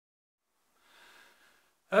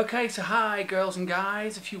Okay, so hi girls and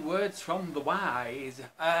guys, a few words from the wise.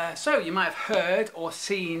 So you might have heard or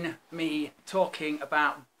seen me talking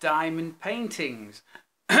about diamond paintings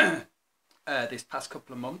this past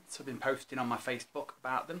couple of months. I've been posting on my Facebook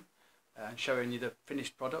about them and showing you the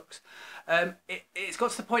finished products. It's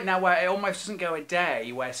got to the point now where it almost doesn't go a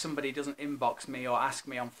day where somebody doesn't inbox me or ask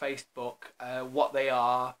me on Facebook what they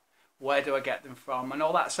are, where do I get them from and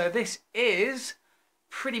all that. So this is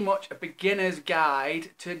pretty much a beginner's guide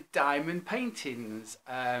to diamond paintings.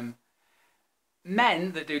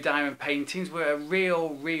 Men that do diamond paintings were a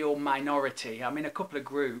real minority. I'm in a couple of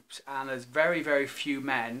groups and there's very few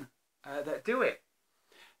men that do it.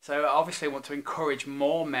 So obviously I want to encourage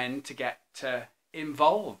more men to get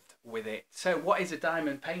involved with it. So what is a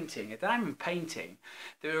diamond painting? A diamond painting,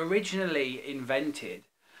 they were originally invented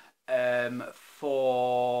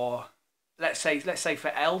for let's say for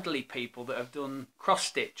elderly people that have done cross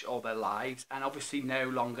stitch all their lives and obviously no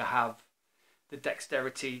longer have the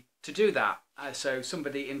dexterity to do that. So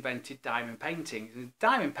somebody invented diamond paintings. And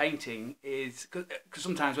diamond painting is because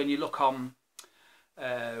sometimes when you look on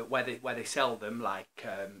where they sell them, like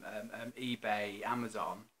eBay,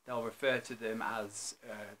 Amazon, they'll refer to them as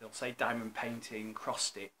they'll say diamond painting, cross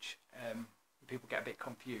stitch. People get a bit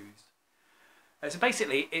confused. So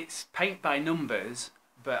basically, it's paint by numbers.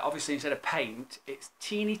 But obviously instead of paint, it's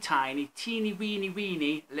teeny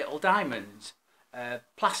weeny little diamonds.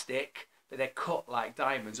 Plastic, but they're cut like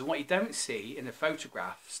diamonds. And what you don't see in the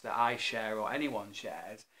photographs that I share or anyone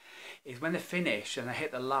shares is when they're finished and they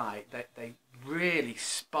hit the light, they really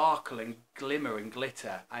sparkle and glimmer and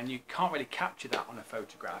glitter. And you can't really capture that on a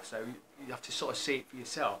photograph. So you have to sort of see it for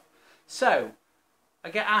yourself. So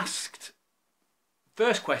I get asked,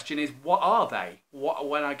 first question is, what are they?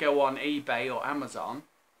 When I go on eBay or Amazon,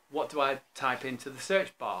 what do I type into the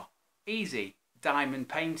search bar? Easy, diamond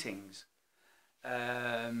paintings.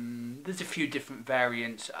 There's a few different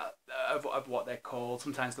variants of what they're called.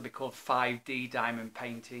 Sometimes they'll be called 5D diamond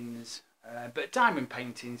paintings. But diamond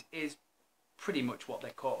paintings is pretty much what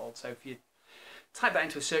they're called. So if you type that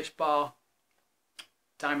into a search bar,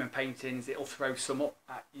 diamond paintings, it'll throw some up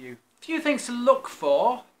at you. A few things to look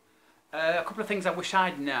for. A couple of things I wish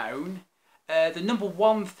I'd known. The number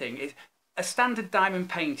one thing is a standard diamond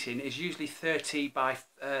painting is usually 30 by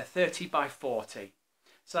 40.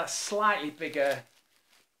 So that's slightly bigger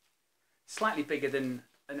than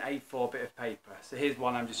an A4 bit of paper. So here's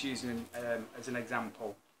one I'm just using as an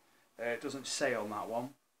example. It doesn't say on that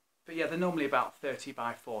one. But yeah, they're normally about 30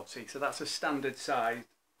 by 40. So that's a standard size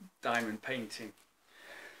diamond painting.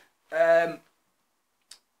 When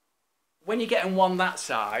you're getting one that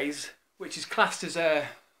size, which is classed as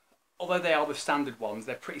although they are the standard ones,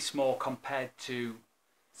 they're pretty small compared to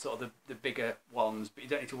sort of the bigger ones, but you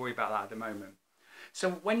don't need to worry about that at the moment. So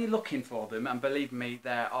when you're looking for them, and believe me,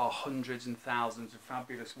 there are hundreds and thousands of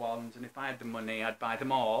fabulous ones, and if I had the money, I'd buy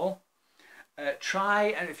them all. Try,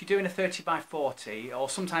 and if you're doing a 30 by 40, or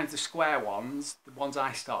sometimes the square ones, the ones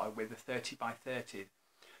I started with, the 30 by 30,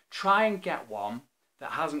 try and get one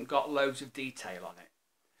that hasn't got loads of detail on it.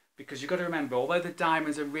 Because you've got to remember, although the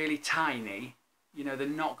diamonds are really tiny, you know, they're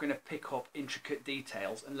not going to pick up intricate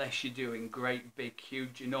details unless you're doing great, big,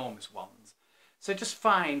 huge, enormous ones. So just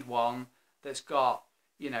find one that's got,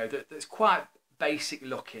 you know, that's quite basic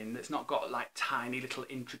looking, that's not got like tiny little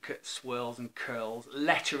intricate swirls and curls.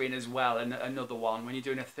 Lettering as well, and another one. When you're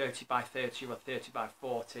doing a 30 by 30 or 30 by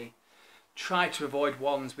 40, try to avoid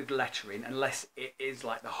ones with lettering unless it is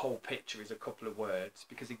like the whole picture is a couple of words,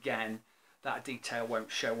 because again, that detail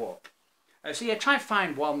won't show up. So yeah, try and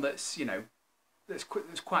find one that's, you know, that's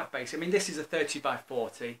quite basic. I mean, this is a 30 by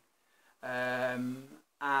 40, and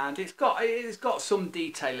it's got some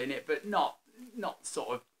detail in it, but not sort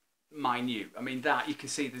of minute. I mean, that you can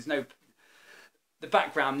see the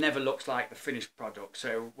background never looks like the finished product.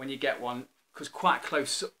 So when you get one, because quite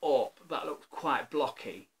close up, that looks quite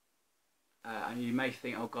blocky, and you may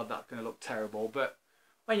think, oh God, that's going to look terrible. But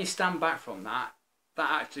when you stand back from that,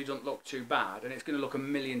 that actually doesn't look too bad, and it's going to look a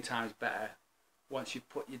million times better once you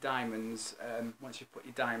put your diamonds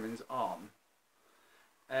on.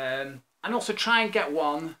 And also try and get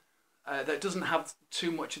one that doesn't have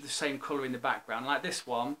too much of the same colour in the background. Like this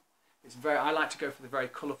one, I like to go for the very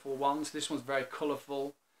colourful ones. This one's very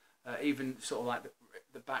colourful, even sort of like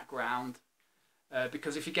the background.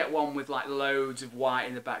 Because if you get one with like loads of white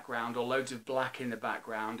in the background or loads of black in the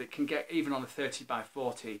background, it can get, even on a 30 by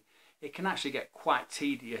 40, it can actually get quite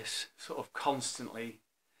tedious, sort of constantly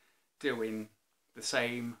doing the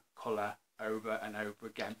same colour over and over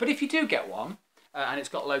again. But if you do get one, and it's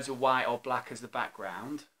got loads of white or black as the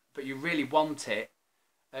background, but you really want it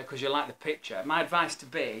because you like the picture, my advice to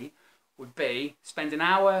be, would be spend an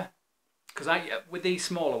hour, because with these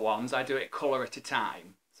smaller ones I do it colour at a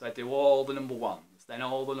time. So I do all the number 1s, then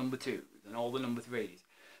all the number 2s, and all the number 3s.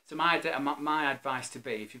 So my advice to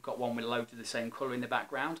be, if you've got one with loads of the same colour in the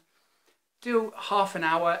background, do half an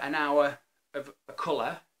hour of a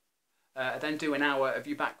colour, then do an hour of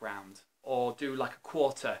your background, or do like a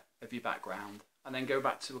quarter of your background, and then go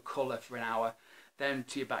back to a colour for an hour, then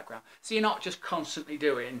to your background. So you're not just constantly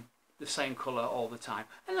doing the same colour all the time,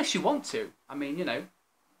 unless you want to. I mean, you know,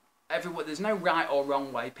 there's no right or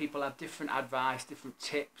wrong way. People have different advice, different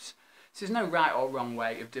tips. So there's no right or wrong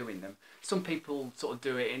way of doing them. Some people sort of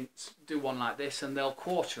do one like this, and they'll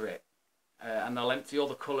quarter it, and they'll empty all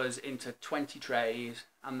the colours into 20 trays,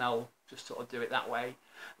 and they'll just sort of do it that way.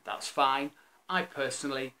 That's fine. I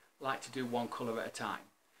personally like to do one colour at a time.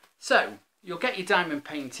 So you'll get your diamond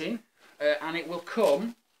painting, and it will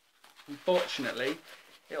come, unfortunately,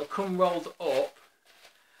 it'll come rolled up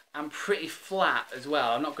and pretty flat as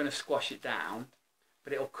well. I'm not going to squash it down,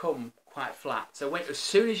 but it'll come quite flat. So as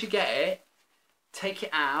soon as you get it, take it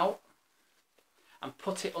out and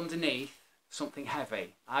put it underneath something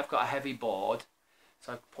heavy. I've got a heavy board,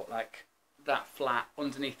 so I put like that flat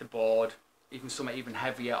underneath the board, even something even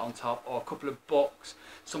heavier on top, or a couple of books.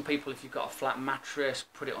 Some people, if you've got a flat mattress,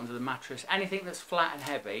 put it under the mattress. Anything that's flat and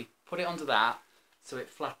heavy, put it under that so it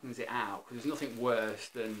flattens it out, because there's nothing worse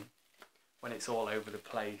than when it's all over the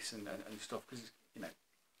place and stuff, because, you know,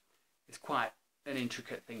 it's quite an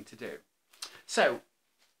intricate thing to do. So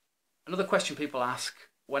another question people ask,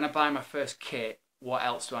 when I buy my first kit, what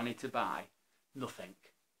else do I need to buy? Nothing.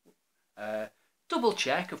 Double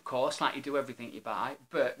check, of course, like you do everything you buy,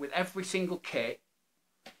 but with every single kit,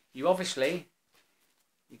 you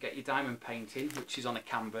get your diamond painting, which is on a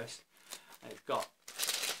canvas, and it's got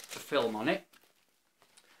the film on it.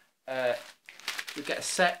 You get a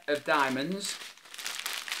set of diamonds.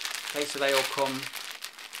 Okay, so they all come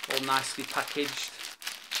all nicely packaged.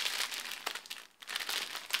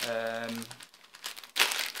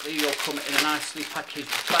 They all come in a nicely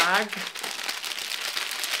packaged bag.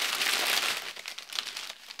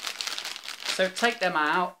 So take them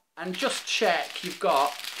out and just check you've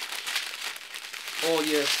got all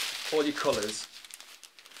your colours.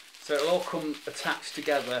 So it'll all come attached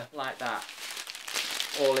together like that,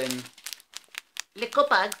 all in little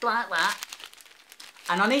bags like that.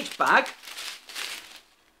 And on each bag,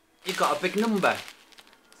 you've got a big number.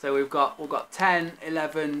 So we've got 10,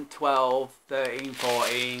 11, 12, 13,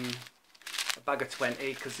 14, a bag of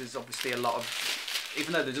 20, because there's obviously a lot of,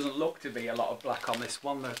 even though there doesn't look to be a lot of black on this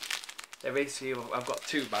one, there is. Here I've got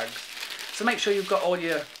 2 bags. So make sure you've got all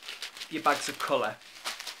your bags of colour.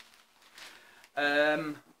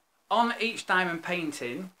 On each diamond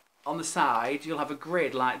painting, on the side, you'll have a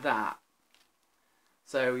grid like that.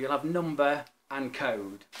 So you'll have number and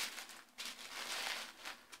code.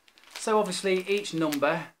 So obviously each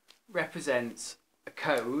number represents a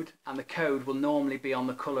code, and the code will normally be on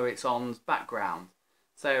the colour it's on's background.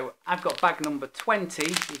 So I've got bag number 20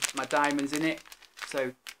 with my diamonds in it.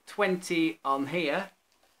 So 20 on here,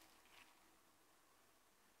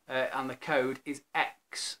 and the code is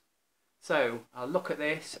X. So I'll look at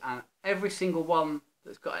this, and every single one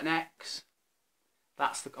that's got an X,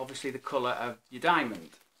 that's obviously the colour of your diamond.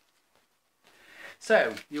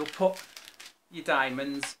 So you'll put your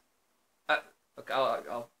diamonds, okay,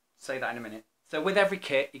 I'll say that in a minute. So with every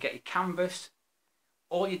kit you get your canvas,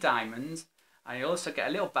 all your diamonds, and you also get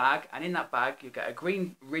a little bag, and in that bag you get a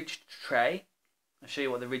green ridged tray. I'll show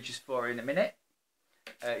you what the ridge is for in a minute.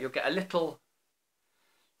 You'll get a little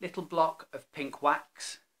block of pink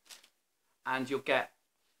wax, and you'll get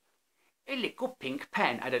a little pink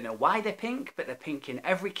pen. I don't know why they're pink, but they're pink in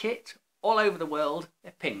every kit all over the world.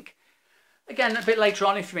 They're pink. Again, a bit later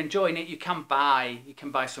on, if you're enjoying it, you can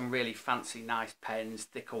buy some really fancy, nice pens,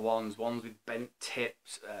 thicker ones with bent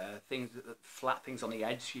tips, flat things on the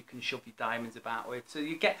edge, so you can shove your diamonds about with. So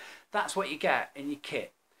that's what you get in your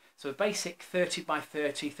kit. So a basic 30 by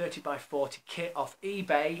 30, 30 by 40 kit off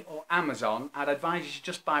eBay or Amazon. I'd advise you to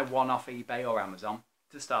just buy one off eBay or Amazon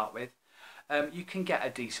to start with. You can get a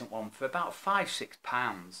decent one for about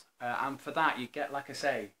 £5–6, and for that you get, like I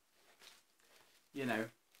say, you know,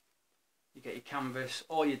 you get your canvas,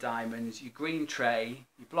 all your diamonds, your green tray,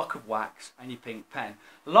 your block of wax, and your pink pen.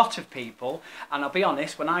 A lot of people, and I'll be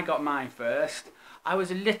honest, when I got mine first, I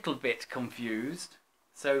was a little bit confused.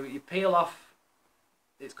 So you peel off.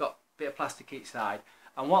 It's got a bit of plastic each side,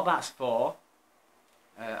 and what that's for,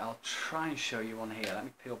 I'll try and show you on here. Let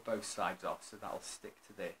me peel both sides off so that'll stick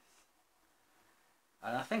to this.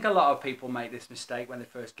 And I think a lot of people make this mistake when they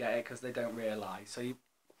first get it, because they don't realise. So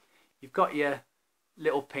you've got your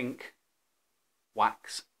little pink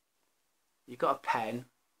wax, you've got a pen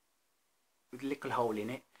with a little hole in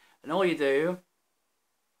it, and all you do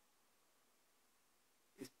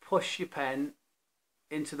is push your pen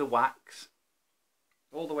into the wax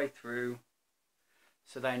all the way through,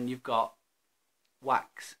 so then you've got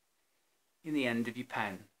wax in the end of your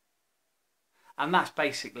pen, and that's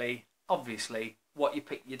basically, obviously, what you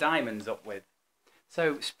pick your diamonds up with.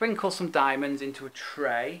 So sprinkle some diamonds into a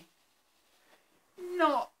tray,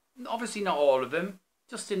 obviously not all of them,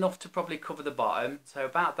 just enough to probably cover the bottom, so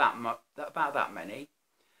about that many.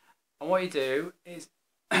 And what you do is,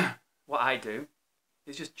 what I do,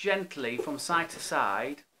 is just gently from side to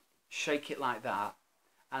side, shake it like that,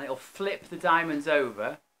 and it'll flip the diamonds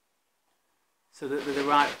over so that they're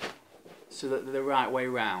the right way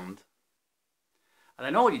round. And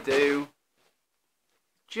then all you do,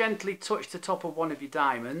 gently touch the top of one of your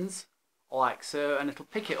diamonds, like so, and it'll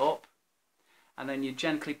pick it up, and then you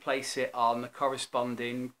gently place it on the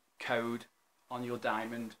corresponding code on your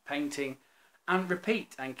diamond painting, and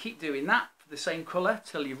repeat, and keep doing that for the same colour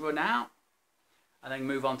till you run out, and then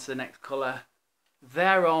move on to the next colour,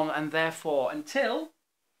 thereon and therefore, until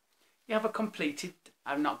you have a completed,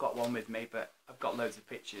 I've not got one with me, but I've got loads of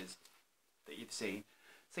pictures that you've seen.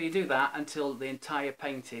 So you do that until the entire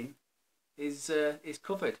painting is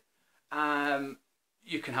covered.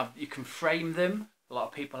 You can frame them. A lot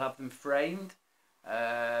of people have them framed.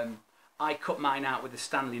 I cut mine out with a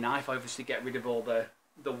Stanley knife. Obviously, get rid of all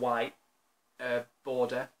the white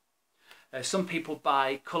border. Some people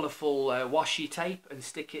buy colourful washi tape and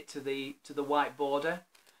stick it to the white border,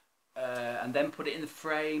 and then put it in the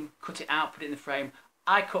frame. Cut it out, put it in the frame.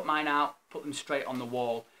 I cut mine out, put them straight on the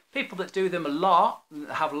wall. People that do them a lot,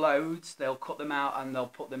 have loads, they'll cut them out and they'll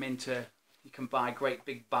put them into, you can buy great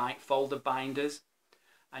big folder binders,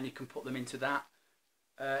 and you can put them into that.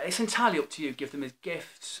 It's entirely up to you, give them as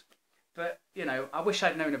gifts. But, you know, I wish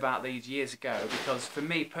I'd known about these years ago, because for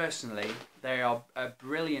me personally, they are a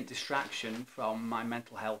brilliant distraction from my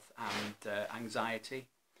mental health and anxiety.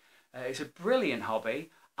 It's a brilliant hobby.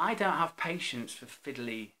 I don't have patience for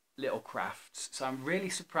fiddly little crafts, so I'm really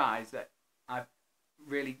surprised that I've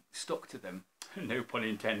really stuck to them. No pun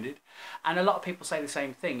intended. And a lot of people say the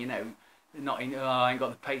same thing, you know, not in, oh, I ain't got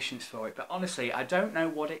the patience for it. But honestly, I don't know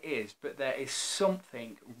what it is, but there is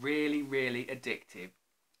something really, really addictive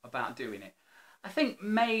about doing it. I think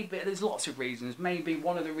maybe, there's lots of reasons, maybe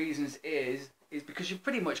one of the reasons is because you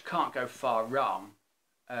pretty much can't go far wrong.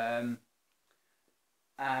 And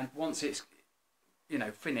once it's, you know,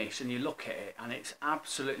 finished and you look at it and it's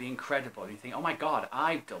absolutely incredible, and you think, oh my God,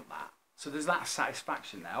 I've done that. So there's that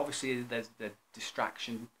satisfaction there. Obviously there's the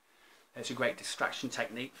distraction. It's a great distraction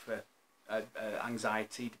technique for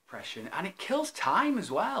anxiety, depression, and it kills time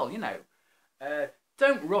as well, you know.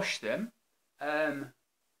 Don't rush them.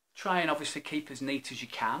 Try and obviously keep as neat as you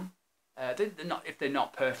can. If they're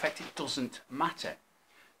not perfect, it doesn't matter.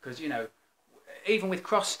 Because, you know, even with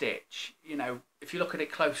cross stitch, you know, if you look at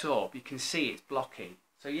it close up, you can see it's blocky.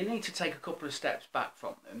 So you need to take a couple of steps back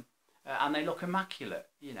from them, and they look immaculate,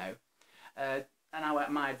 you know. And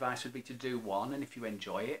my advice would be to do one, and if you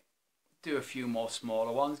enjoy it, do a few more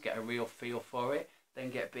smaller ones, get a real feel for it, then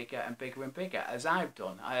get bigger and bigger and bigger, as I've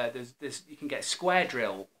done. You can get square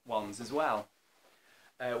drill ones as well,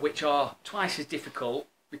 which are twice as difficult,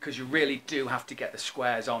 because you really do have to get the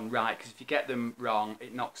squares on right, because if you get them wrong,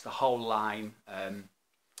 it knocks the whole line,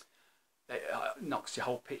 it knocks the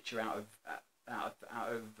whole picture out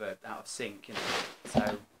of sync, you know.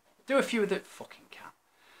 So do a few of the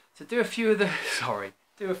do a few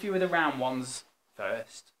of the round ones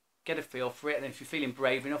first, get a feel for it, and if you're feeling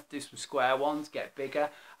brave enough, do some square ones, get bigger.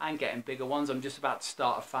 I'm getting bigger ones. I'm just about to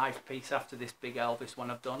start a 5-piece after this big Elvis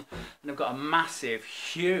one I've done, and I've got a massive,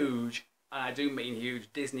 huge, and I do mean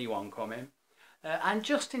huge, Disney one coming, and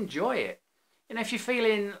just enjoy it. You know, if you're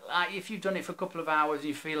feeling like, if you've done it for a couple of hours and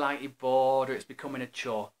you feel like you're bored or it's becoming a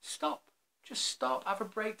chore, stop. Just stop, have a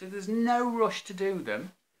break. There's no rush to do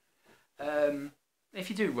them. If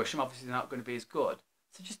you do rush them, obviously they're not going to be as good.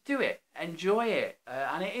 So just do it, enjoy it,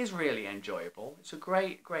 and it is really enjoyable. It's a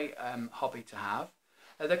great hobby to have.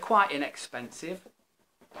 They're quite inexpensive.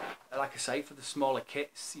 Like I say, for the smaller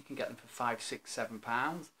kits, you can get them for £5, £6,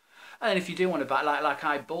 £7. And then if you do want to buy, like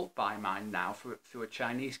I bulk buy mine now through a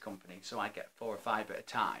Chinese company, so I get 4 or 5 at a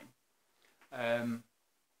time.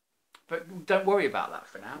 But don't worry about that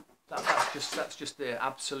for now. That's just the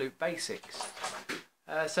absolute basics.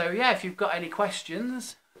 So yeah, if you've got any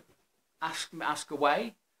questions, ask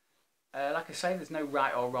away. Like I say, there's no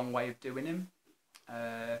right or wrong way of doing them.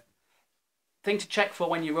 Thing to check for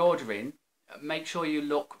when you're ordering, make sure you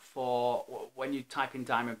look for, when you type in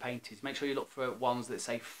diamond paintings, make sure you look for ones that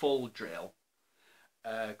say full drill.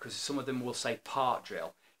 because some of them will say part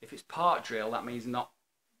drill. If it's part drill, that means not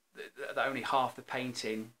that only half the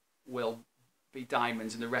painting will be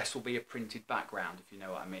diamonds and the rest will be a printed background, if you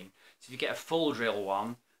know what I mean. So if you get a full drill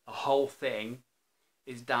one, the whole thing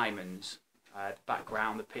is diamonds, the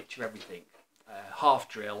background, the picture, everything. Half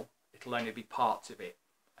drill, it'll only be parts of it.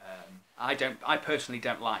 I personally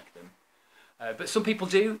don't like them, but some people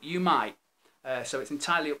do. You might, so it's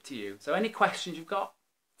entirely up to you. So any questions you've got,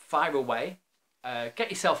 fire away. Get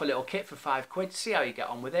yourself a little kit for £5. See how you get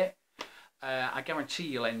on with it. I guarantee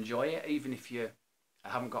you'll enjoy it, even if you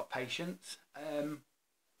haven't got patience. And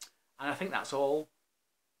I think that's all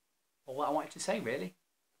that I wanted to say, really.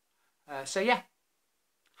 So yeah,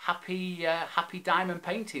 happy diamond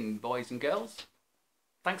painting, boys and girls.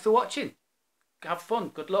 Thanks for watching. Have fun.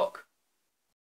 Good luck.